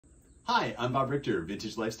Hi, I'm bobrichter,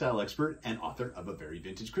 vintage lifestyle expert and author of A Very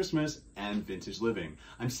Vintage Christmas and Vintage Living.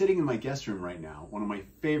 I'm sitting in my guest room right now, one of my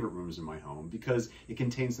favorite rooms in my home because it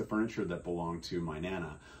contains the furniture that belonged to my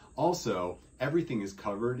Nana. Also, everything is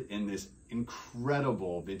covered in this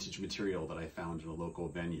incredible vintage material that I found in a local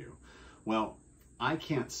venue. Well, I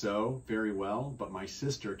can't sew very well, but my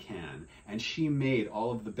sister can, and she made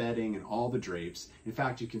all of the bedding and all the drapes. In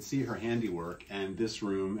fact, you can see her handiwork and this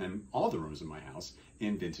room and all the rooms in my house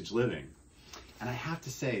in Vintage Living. And I have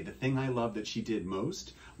to say, the thing I love that she did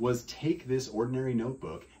most was take this ordinary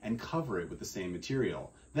notebook and cover it with the same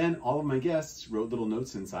material. Then all of my guests wrote little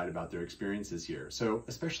notes inside about their experiences here. So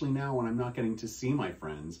especially now when I'm not getting to see my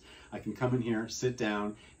friends, I can come in here, sit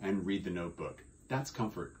down, and read the notebook. That's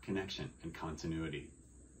comfort, connection, and continuity.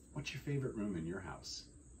 What's your favorite room in your house?